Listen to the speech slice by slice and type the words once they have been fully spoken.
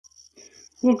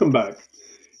Welcome back.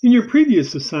 In your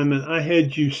previous assignment, I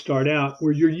had you start out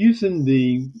where you're using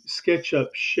the SketchUp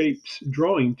Shapes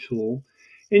drawing tool,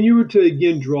 and you were to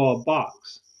again draw a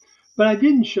box. But I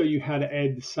didn't show you how to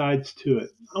add the sides to it.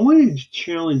 I wanted to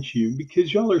challenge you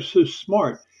because y'all are so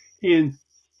smart, and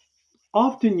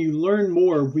often you learn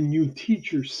more when you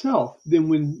teach yourself than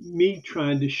when me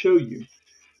trying to show you.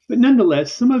 But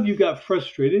nonetheless, some of you got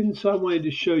frustrated, and so I wanted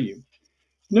to show you.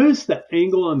 Notice the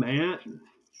angle I'm at.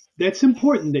 That's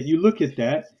important that you look at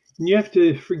that. And you have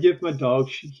to forgive my dog.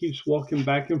 She keeps walking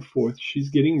back and forth. She's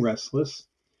getting restless.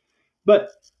 But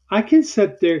I can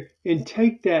sit there and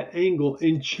take that angle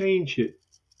and change it.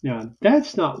 Now,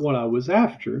 that's not what I was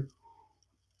after.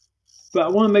 But I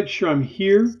want to make sure I'm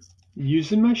here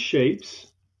using my shapes.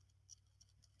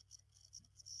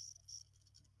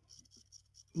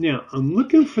 Now, I'm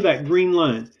looking for that green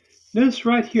line. Notice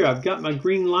right here, I've got my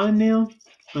green line now.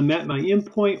 I'm at my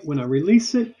endpoint. When I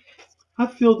release it, I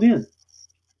filled in.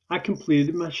 I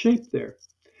completed my shape there.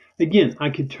 Again, I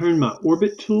could turn my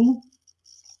orbit tool.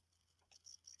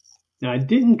 Now I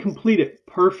didn't complete it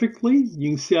perfectly.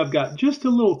 You can see I've got just a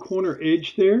little corner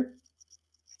edge there.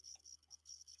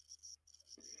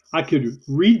 I could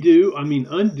undo,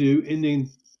 and then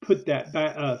put that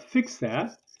back, fix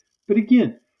that. But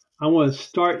again, I want to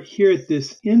start here at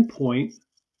this endpoint,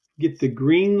 get the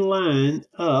green line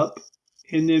up,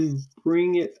 and then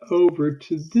bring it over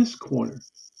to this corner.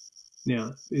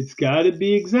 Now, it's got to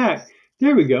be exact.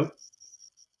 There we go.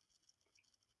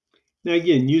 Now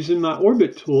again, using my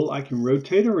orbit tool, I can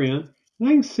rotate around, and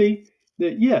I can see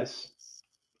that yes,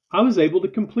 I was able to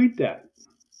complete that.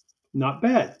 Not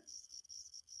bad.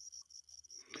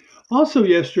 Also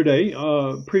yesterday,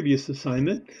 previous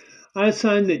assignment, I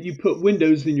assigned that you put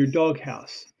windows in your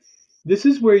doghouse. This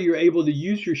is where you're able to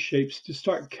use your shapes to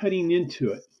start cutting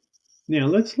into it. Now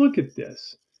let's look at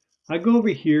this. I go over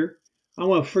here. I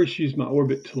want to first use my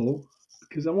orbit tool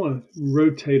because I want to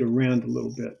rotate around a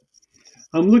little bit.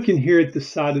 I'm looking here at the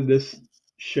side of this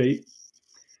shape.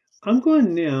 I'm going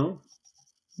to now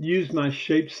use my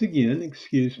shapes again,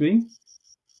 excuse me.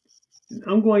 And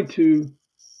I'm going to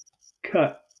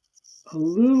cut a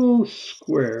little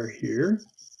square here.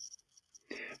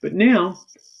 But now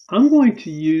I'm going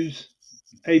to use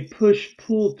a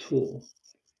push-pull tool.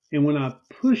 And when I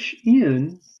push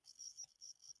in,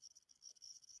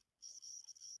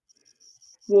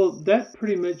 well, that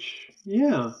pretty much,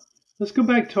 yeah. Let's go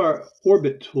back to our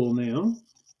orbit tool now.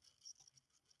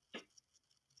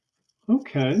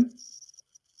 Okay.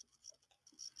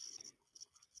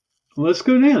 Let's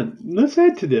go down. Let's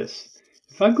add to this.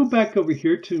 If I go back over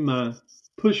here to my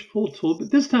push-pull tool, but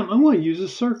this time I'm going to use a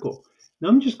circle. Now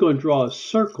I'm just going to draw a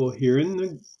circle here in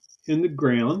the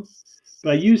ground.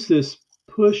 But I use this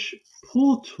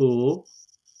push-pull tool.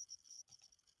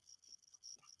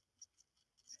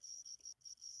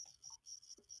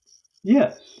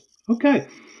 Yes. Okay.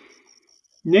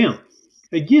 Now,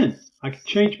 again, I can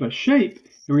change my shape.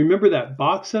 And remember that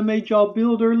box I made y'all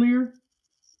build earlier?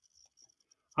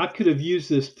 I could have used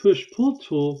this push-pull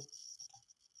tool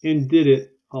and did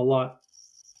it a lot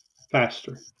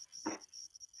faster.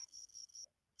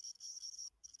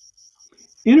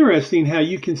 Interesting how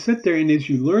you can sit there and as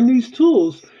you learn these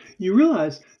tools, you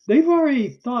realize they've already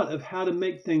thought of how to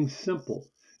make things simple.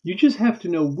 You just have to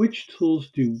know which tools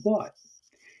do what.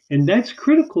 And that's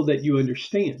critical that you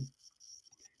understand.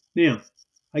 Now,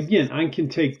 again, I can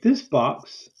take this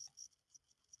box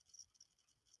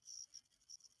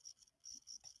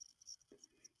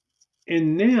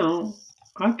and now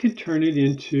I could turn it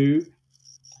into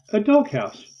a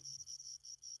doghouse.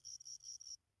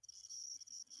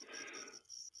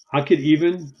 I could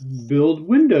even build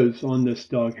windows on this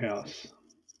doghouse.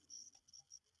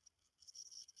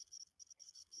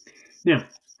 Now,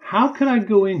 how could I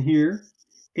go in here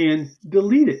and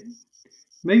delete it?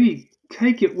 Maybe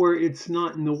take it where it's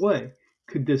not in the way.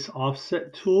 Could this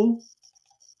offset tool,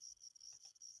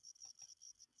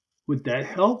 would that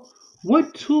help?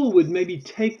 What tool would maybe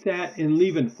take that and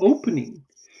leave an opening?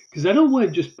 Because I don't want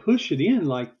to just push it in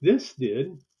like this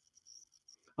did.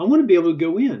 I want to be able to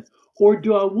go in. Or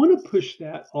do I want to push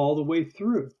that all the way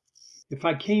through? If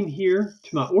I came here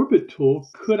to my orbit tool,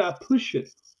 could I push it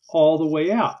all the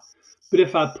way out? But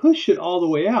if I push it all the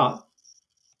way out,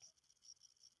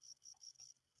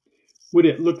 would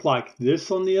it look like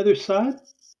this on the other side?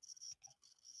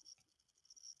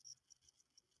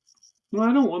 Well,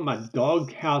 I don't want my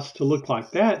dog house to look like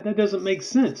that. That doesn't make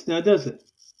sense, now does it?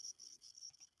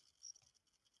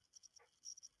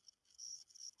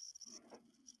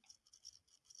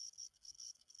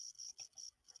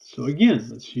 So again,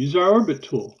 let's use our orbit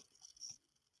tool.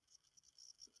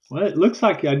 Well, it looks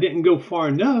like I didn't go far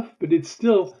enough, but it's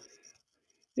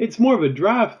more of a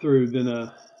drive-through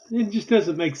than it just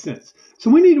doesn't make sense.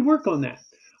 So we need to work on that.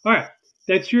 All right,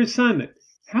 that's your assignment.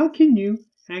 How can you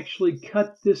actually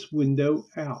cut this window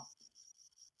out?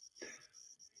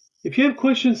 If you have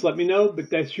questions, let me know, but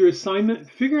that's your assignment.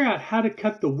 Figure out how to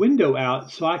cut the window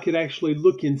out so I could actually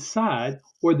look inside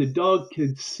or the dog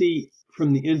could see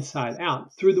from the inside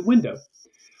out through the window.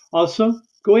 Also,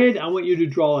 go ahead. I want you to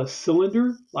draw a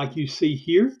cylinder like you see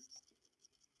here.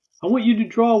 I want you to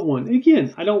draw one.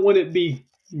 Again, I don't want it to be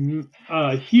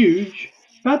huge,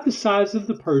 about the size of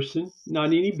the person, not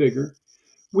any bigger.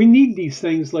 We need these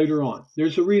things later on.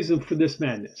 There's a reason for this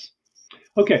madness.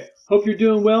 Okay, hope you're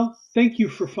doing well. Thank you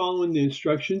for following the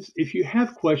instructions. If you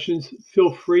have questions,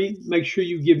 feel free. Make sure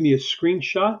you give me a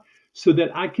screenshot so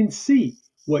that I can see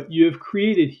what you have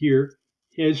created here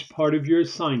as part of your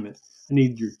assignment. I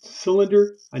need your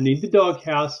cylinder, I need the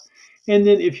doghouse, and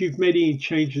then if you've made any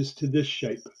changes to this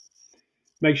shape.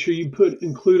 Make sure you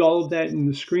include all of that in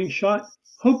the screenshot.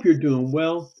 Hope you're doing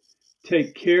well.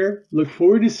 Take care. Look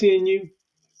forward to seeing you.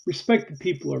 Respect the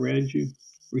people around you.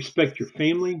 Respect your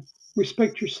family.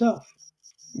 Respect yourself.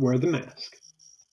 Wear the mask.